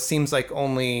although it seems like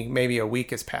only maybe a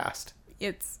week has passed.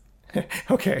 It's...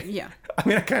 Okay. Yeah. I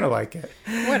mean, I kind of like it.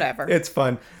 Whatever. It's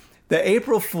fun. The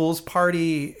April Fool's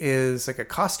party is like a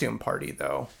costume party,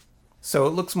 though. So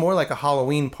it looks more like a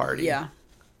Halloween party. Yeah.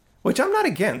 Which I'm not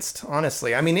against,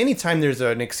 honestly. I mean, anytime there's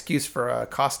an excuse for a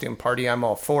costume party, I'm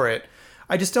all for it.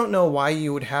 I just don't know why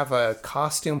you would have a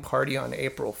costume party on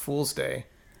April Fool's Day.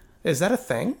 Is that a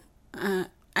thing?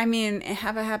 I mean,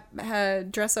 have a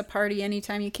dress-up party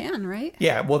anytime you can, right?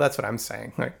 Yeah, well, that's what I'm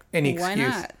saying. Like, any Why excuse.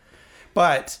 not?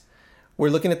 But we're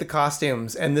looking at the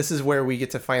costumes, and this is where we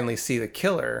get to finally see the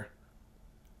killer.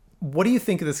 What do you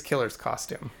think of this killer's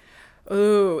costume?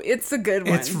 Ooh, it's a good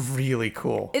one. It's really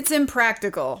cool. It's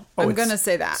impractical. Oh, I'm it's going to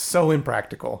say that. So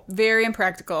impractical. Very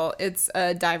impractical. It's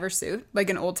a diver suit, like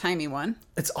an old-timey one.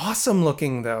 It's awesome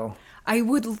looking, though. I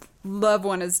would love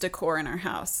one as decor in our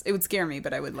house. It would scare me,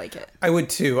 but I would like it. I would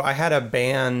too. I had a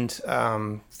band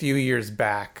few years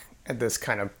back at this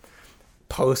kind of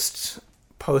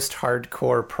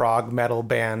post-hardcore prog metal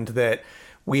band that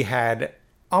we had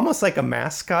almost like a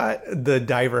mascot, the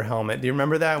diver helmet. Do you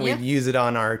remember that? Yeah. We'd use it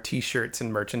on our t-shirts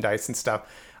and merchandise and stuff.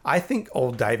 I think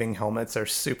old diving helmets are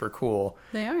super cool.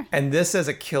 They are. And this as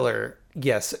a killer,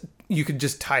 yes, you could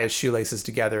just tie his shoelaces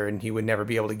together and he would never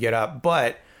be able to get up.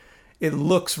 But it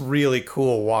looks really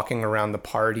cool walking around the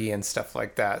party and stuff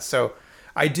like that. So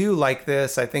I do like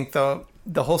this. I think the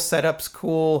whole setup's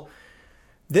cool.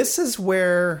 This is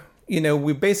where,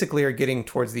 we basically are getting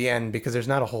towards the end because there's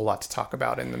not a whole lot to talk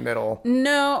about in the middle.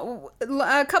 No,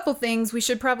 a couple things. We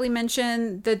should probably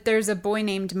mention that there's a boy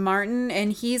named Martin,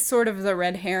 and he's sort of the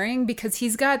red herring because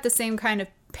he's got the same kind of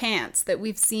pants that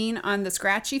we've seen on the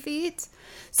Scratchy Feet.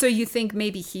 So you think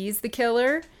maybe he's the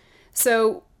killer.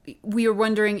 So we were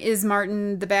wondering, is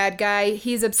Martin the bad guy?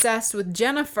 He's obsessed with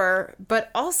Jennifer, but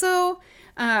also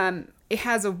it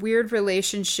has a weird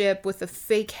relationship with a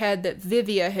fake head that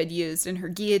Vivia had used in her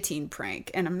guillotine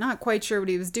prank. And I'm not quite sure what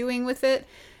he was doing with it.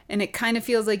 And it kind of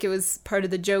feels like it was part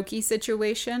of the jokey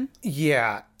situation.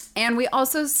 Yeah. And we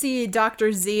also see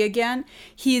Dr. Z again.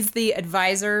 He's the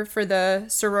advisor for the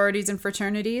sororities and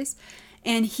fraternities.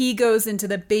 And he goes into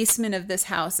the basement of this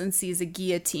house and sees a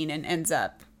guillotine and ends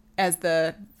up as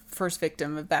the first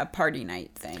victim of that party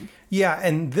night thing. Yeah,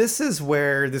 and this is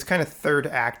where this kind of third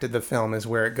act of the film is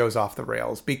where it goes off the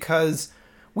rails because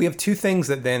we have two things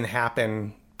that then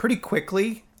happen pretty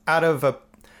quickly out of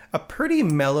a pretty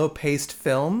mellow-paced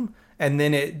film, and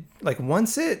then it, like,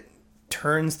 once it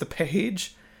turns the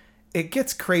page, it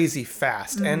gets crazy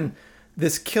fast, and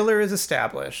this killer is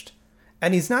established,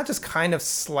 and he's not just kind of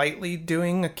slightly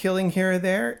doing a killing here or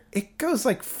there. It goes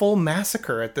like full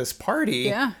massacre at this party.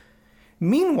 Yeah.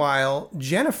 Meanwhile,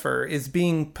 Jennifer is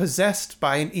being possessed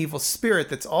by an evil spirit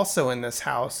that's also in this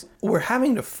house. We're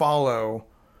having to follow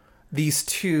these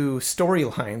two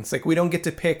storylines. Like, we don't get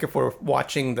to pick if we're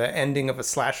watching the ending of a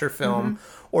slasher film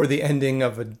or the ending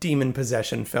of a demon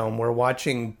possession film. We're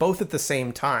watching both at the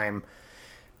same time.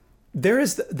 There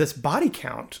is this body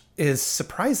count is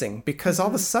surprising because all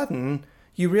of a sudden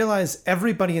you realize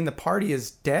everybody in the party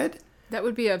is dead. That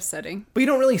would be upsetting. But you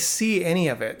don't really see any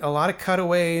of it. A lot of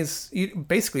cutaways. You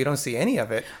don't see any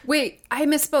of it. Wait, I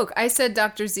misspoke. I said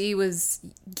Dr. Z was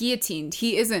guillotined.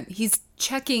 He isn't. He's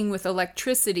checking with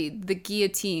electricity, the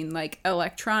guillotine, like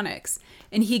electronics,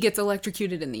 and he gets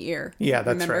electrocuted in the ear. Yeah,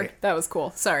 that's Remember? right. That was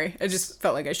cool. Sorry. I just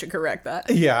felt like I should correct that.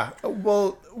 Yeah.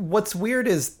 Well, what's weird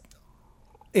is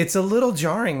it's a little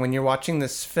jarring when you're watching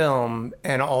this film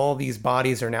and all these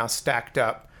bodies are now stacked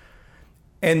up.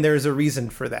 And there's a reason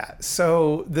for that.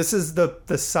 So this is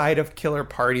the side of Killer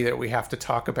Party that we have to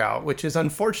talk about, which is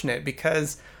unfortunate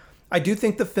because I do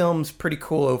think the film's pretty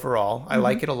cool overall. I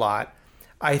like it a lot.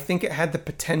 I think it had the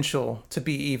potential to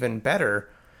be even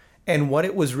better. And what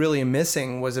it was really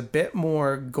missing was a bit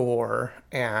more gore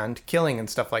and killing and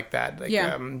stuff like that.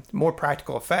 Like, more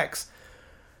practical effects.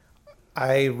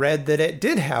 I read that it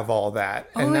did have all that.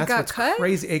 Oh, And it that's got what's cut?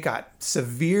 crazy. It got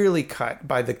severely cut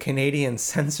by the Canadian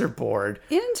Censor Board.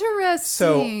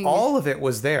 Interesting. So all of it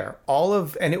was there.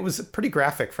 And it was pretty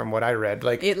graphic from what I read.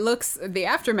 Like, the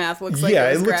aftermath looks like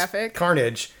it was graphic. Looks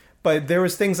carnage. But there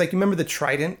was things like, you remember the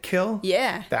Trident kill?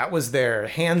 Yeah. That was there.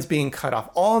 Hands being cut off.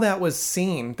 All that was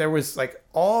seen. There was like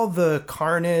all the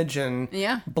carnage and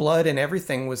blood and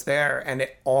everything was there, and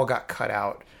it all got cut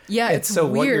out. Yeah, And it's so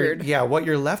weird. what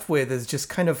you're left with is just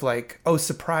kind of like, oh,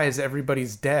 surprise,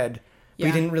 everybody's dead. Yeah.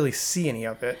 We didn't really see any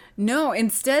of it. No,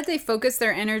 instead they focus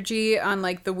their energy on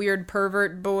like the weird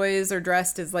pervert boys are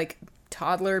dressed as like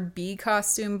toddler bee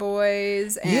costume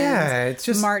boys. And Yeah, it's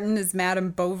just... Martin is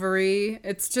Madame Bovary.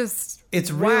 It's just...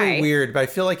 It's why? really weird, but I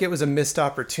feel like it was a missed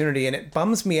opportunity, and it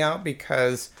bums me out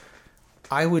because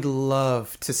I would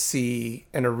love to see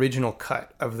an original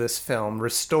cut of this film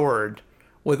restored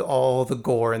with all the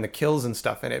gore and the kills and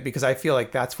stuff in it, because I feel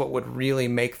like that's what would really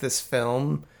make this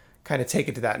film kind of take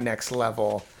it to that next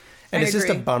level. And I it's just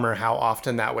a agree. bummer how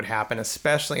often that would happen,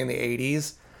 especially in the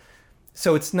 80s.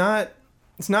 So it's not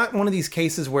one of these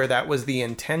cases where that was the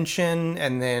intention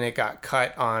and then it got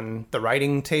cut on the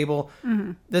writing table.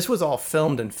 This was all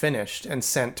filmed and finished and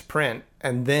sent to print.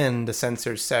 And then the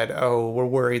censors said, oh, we're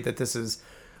worried that this is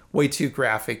way too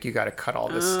graphic. You got to cut all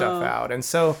this stuff out. And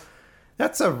so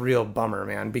that's a real bummer,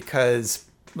 man, because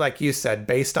like you said,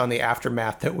 based on the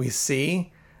aftermath that we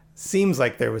see, seems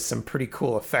like there was some pretty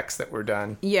cool effects that were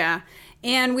done. Yeah.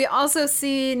 And we also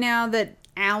see now that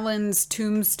Alan's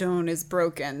tombstone is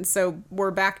broken. So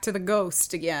we're back to the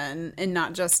ghost again and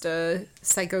not just a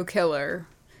psycho killer.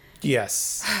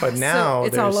 Yes, but now So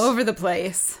it's all over the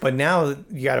place. But now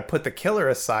you got to put the killer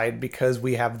aside because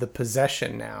we have the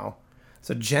possession now.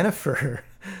 So Jennifer,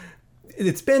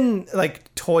 it's been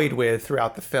like toyed with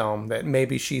throughout the film that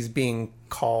maybe she's being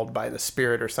called by the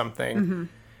spirit or something.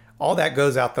 All that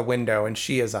goes out the window and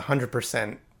she is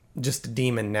 100% just a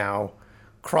demon now,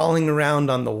 crawling around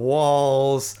on the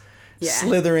walls, Yeah.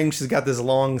 slithering. She's got this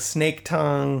long snake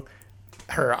tongue.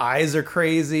 Her eyes are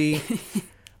crazy.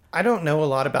 I don't know a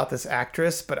lot about this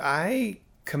actress, but I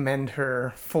commend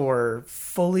her for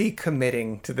fully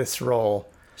committing to this role.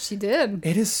 She did.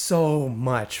 It is so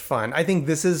much fun. I think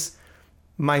this is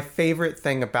my favorite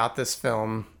thing about this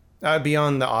film,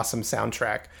 beyond the awesome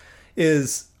soundtrack,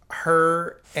 is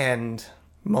her end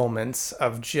moments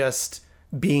of just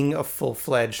being a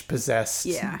full-fledged possessed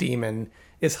Yeah. demon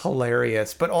is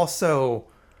hilarious, but also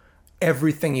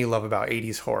everything you love about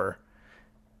 80s horror.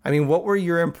 I mean, what were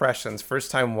your impressions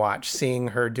first time watch, seeing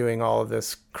her doing all of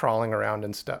this crawling around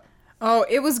and stuff? Oh,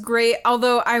 it was great.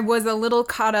 Although I was a little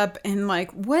caught up in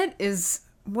like, what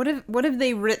have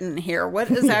they written here?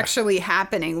 What is actually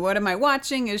happening? What am I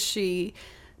watching? Is she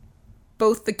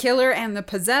both the killer and the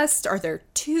possessed? Are there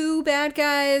two bad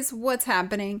guys? What's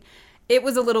happening? It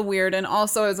was a little weird. And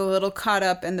also I was a little caught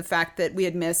up in the fact that we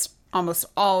had missed almost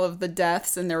all of the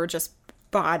deaths and there were just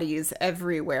bodies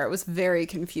everywhere. It was very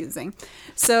confusing.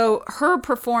 So her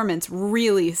performance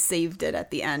really saved it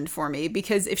at the end for me,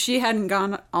 because if she hadn't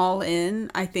gone all in,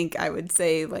 I think I would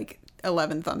say like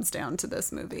 11 thumbs down to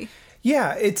this movie.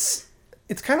 Yeah, it's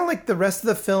kind of like the rest of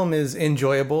the film is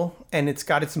enjoyable and it's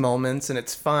got its moments and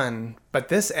it's fun, but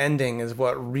this ending is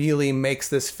what really makes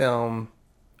this film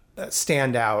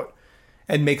stand out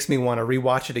and makes me want to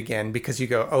rewatch it again, because you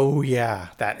go, oh yeah,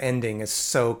 that ending is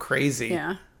so crazy.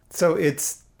 Yeah. So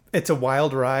it's a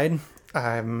wild ride.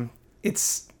 There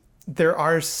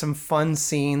are some fun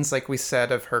scenes, like we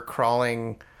said, of her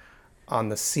crawling on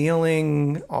the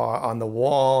ceiling, on the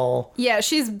wall. Yeah,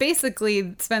 she's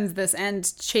basically spends this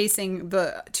end chasing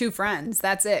the two friends.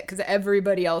 That's it, because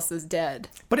everybody else is dead.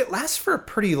 But it lasts for a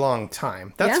pretty long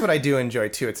time. That's Yeah. what I do enjoy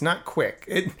too. It's not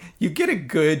quick. You get a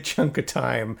good chunk of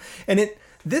time, and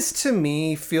this to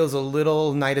me feels a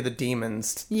little Night of the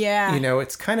Demons. Yeah. You know,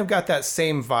 it's kind of got that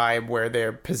same vibe where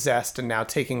they're possessed and now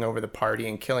taking over the party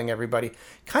and killing everybody.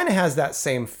 Kind of has that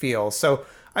same feel. So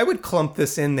I would clump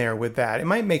this in there with that. It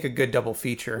might make a good double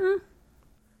feature.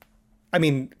 I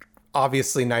mean,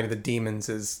 obviously Night of the Demons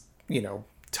is,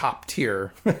 top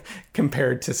tier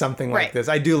compared to something like Right. this.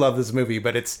 I do love this movie,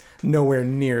 but it's nowhere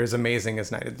near as amazing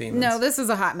as Night of the Demons. No, this is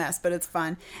a hot mess, but it's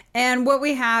fun. And what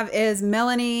we have is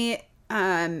Melanie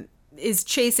is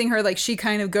chasing her. Like, she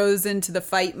kind of goes into the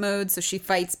fight mode, so she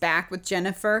fights back with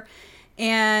Jennifer.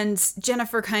 And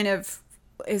Jennifer kind of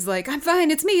is like, I'm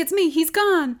fine, it's me, he's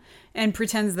gone. And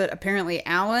pretends that apparently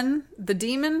Alan, the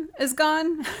demon, is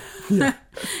gone. Yeah.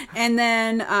 And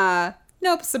then,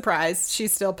 nope, surprise,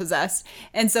 she's still possessed.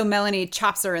 And so Melanie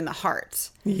chops her in the heart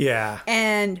Yeah.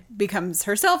 and becomes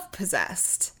herself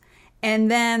possessed.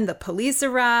 And then the police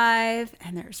arrive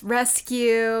and there's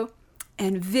rescue,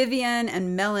 and Vivian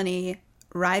and Melanie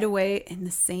ride away in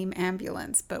the same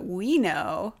ambulance. But we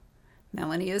know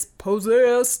Melanie is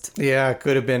possessed. Yeah, it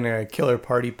could have been a Killer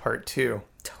Party Part 2.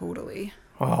 Totally.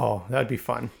 Oh, that'd be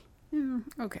fun.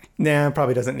 Okay. Nah, it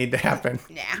probably doesn't need to happen.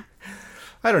 Nah.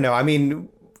 I don't know. I mean,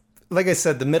 like I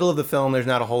said, the middle of the film, there's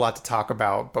not a whole lot to talk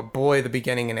about, but boy, the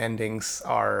beginning and endings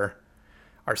are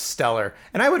stellar.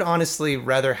 And I would honestly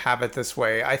rather have it this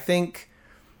way. I think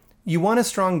you want a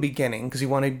strong beginning because you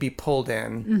want to be pulled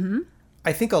in. Mm-hmm.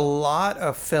 I think a lot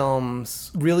of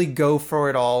films really go for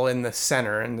it all in the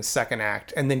center, in the second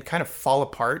act, and then kind of fall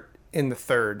apart in the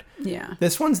third. Yeah.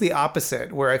 This one's the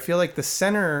opposite, where I feel like the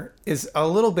center is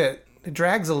it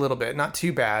drags a little bit, not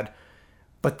too bad,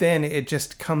 but then it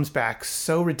just comes back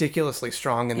so ridiculously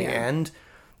strong in the end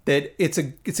that it's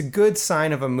a good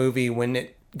sign of a movie when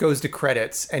it goes to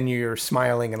credits and you're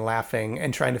smiling and laughing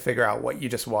and trying to figure out what you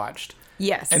just watched.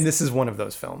 Yes. And this is one of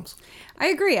those films. I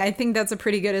agree. I think that's a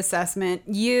pretty good assessment.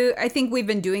 I think we've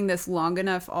been doing this long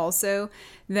enough also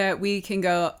that we can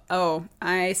go, oh,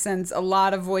 I sense a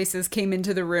lot of voices came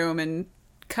into the room and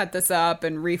cut this up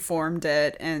and reformed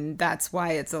it. And that's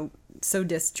why it's so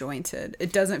disjointed.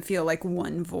 It doesn't feel like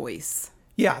one voice.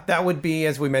 Yeah, that would be,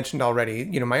 as we mentioned already,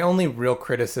 my only real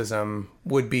criticism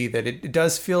would be that it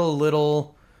does feel a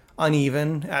little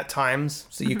uneven at times.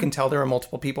 So you can tell there are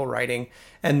multiple people writing.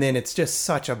 And then it's just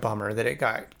such a bummer that it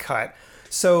got cut.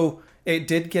 So it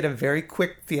did get a very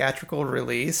quick theatrical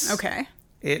release. Okay.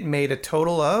 It made a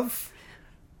total of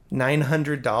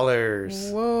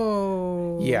 $900.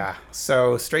 Whoa. Yeah.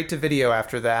 So straight to video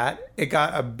after that. It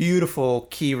got a beautiful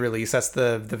key release. That's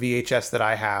the VHS that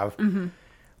I have.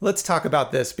 Let's talk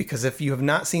about this, because if you have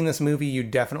not seen this movie, you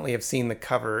definitely have seen the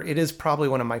cover. It is probably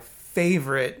one of my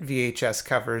favorite VHS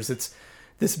covers. It's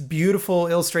this beautiful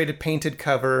illustrated painted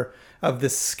cover of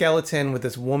this skeleton with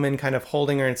this woman kind of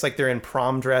holding her. And it's like they're in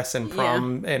prom dress and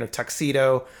prom and a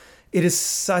tuxedo. It is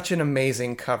such an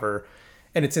amazing cover.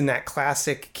 And it's in that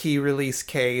classic key release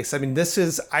case. I mean,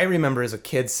 I remember as a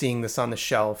kid seeing this on the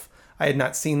shelf. I had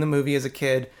not seen the movie as a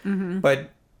kid,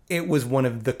 but it was one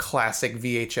of the classic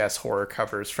VHS horror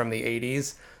covers from the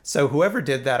 80s. So whoever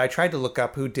did that, I tried to look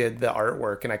up who did the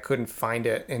artwork and I couldn't find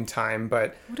it in time,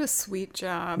 but What a sweet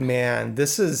job. man,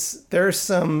 there's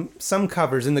some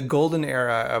covers in the golden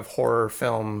era of horror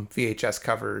film VHS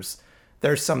covers.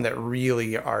 There's some that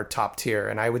really are top tier,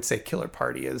 and I would say Killer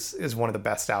Party is one of the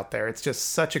best out there. It's just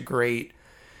such a great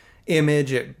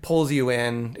image. It pulls you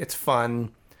in. It's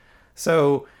fun.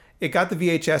 So it got the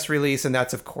VHS release, and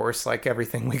that's, of course, like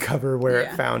everything we cover, where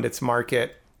it found its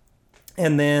market.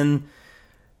 And then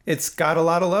it's got a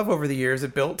lot of love over the years.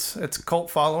 It built its cult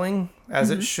following, as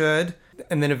it should,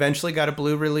 and then eventually got a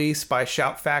Blu release by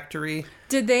Shout Factory.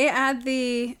 Did they add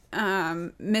the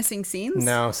missing scenes?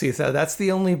 No, see, so that's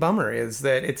the only bummer, is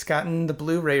that it's gotten the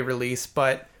Blu-ray release,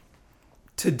 but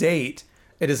to date,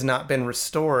 it has not been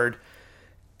restored.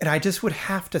 And I just would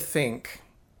have to think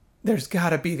there's got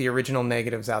to be the original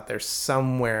negatives out there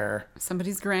somewhere.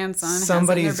 Somebody's grandson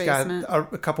Somebody's has it in their got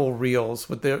basement. a couple reels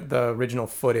with the original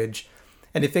footage.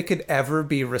 And if it could ever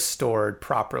be restored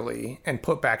properly and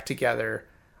put back together,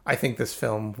 I think this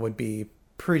film would be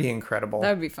pretty incredible.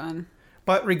 That would be fun.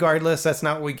 But regardless, that's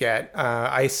not what we get.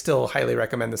 I still highly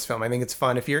recommend this film. I think it's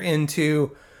fun. If you're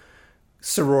into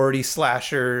sorority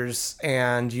slashers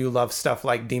and you love stuff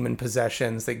like demon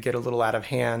possessions that get a little out of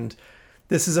hand,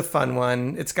 this is a fun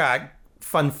one. It's got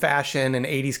fun fashion and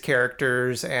 80s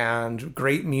characters and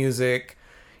great music.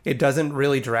 It doesn't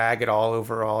really drag at all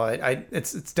overall.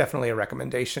 It's definitely a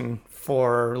recommendation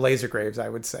for Laser Graves, I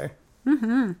would say.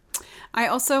 I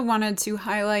also wanted to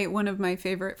highlight one of my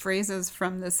favorite phrases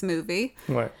from this movie.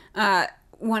 What?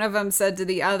 One of them said to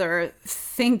the other,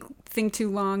 think too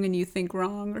long and you think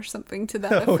wrong, or something to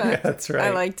that Oh, effect. yeah, that's right.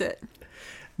 I liked it.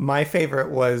 My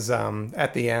favorite was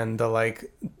at the end, the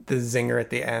zinger at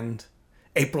the end.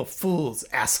 April Fools,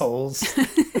 assholes.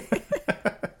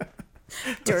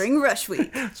 During Rush Week.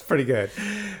 It's pretty good.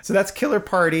 So that's Killer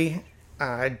Party.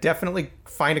 Definitely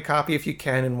find a copy if you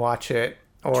can and watch it.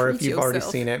 Or if Treat you've already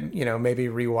yourself. seen it, maybe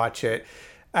rewatch it.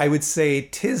 I would say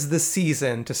 'tis the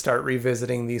season to start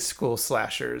revisiting these school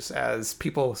slashers as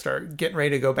people start getting ready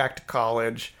to go back to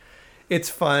college. It's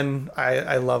fun.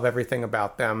 I love everything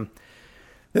about them.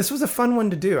 This was a fun one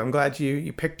to do. I'm glad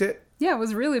you picked it. Yeah, it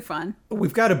was really fun.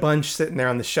 We've got a bunch sitting there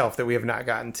on the shelf that we have not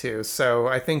gotten to. So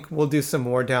I think we'll do some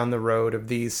more down the road of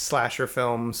these slasher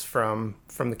films from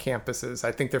the campuses.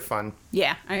 I think they're fun.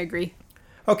 Yeah, I agree.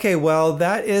 Okay, well,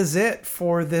 that is it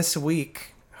for this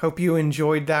week. Hope you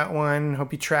enjoyed that one.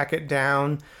 Hope you track it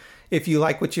down. If you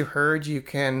like what you heard, you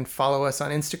can follow us on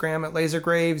Instagram at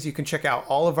LaserGraves. You can check out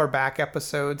all of our back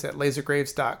episodes at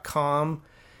lasergraves.com.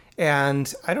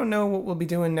 And I don't know what we'll be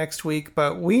doing next week,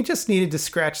 but we just needed to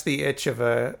scratch the itch of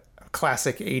a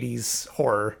classic 80s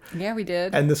horror. Yeah, we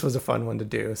did. And this was a fun one to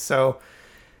do. So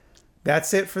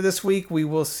that's it for this week. We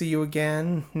will see you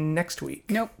again next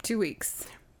week. Nope, 2 weeks.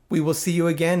 We will see you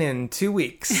again in 2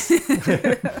 weeks.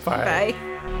 Bye. Bye.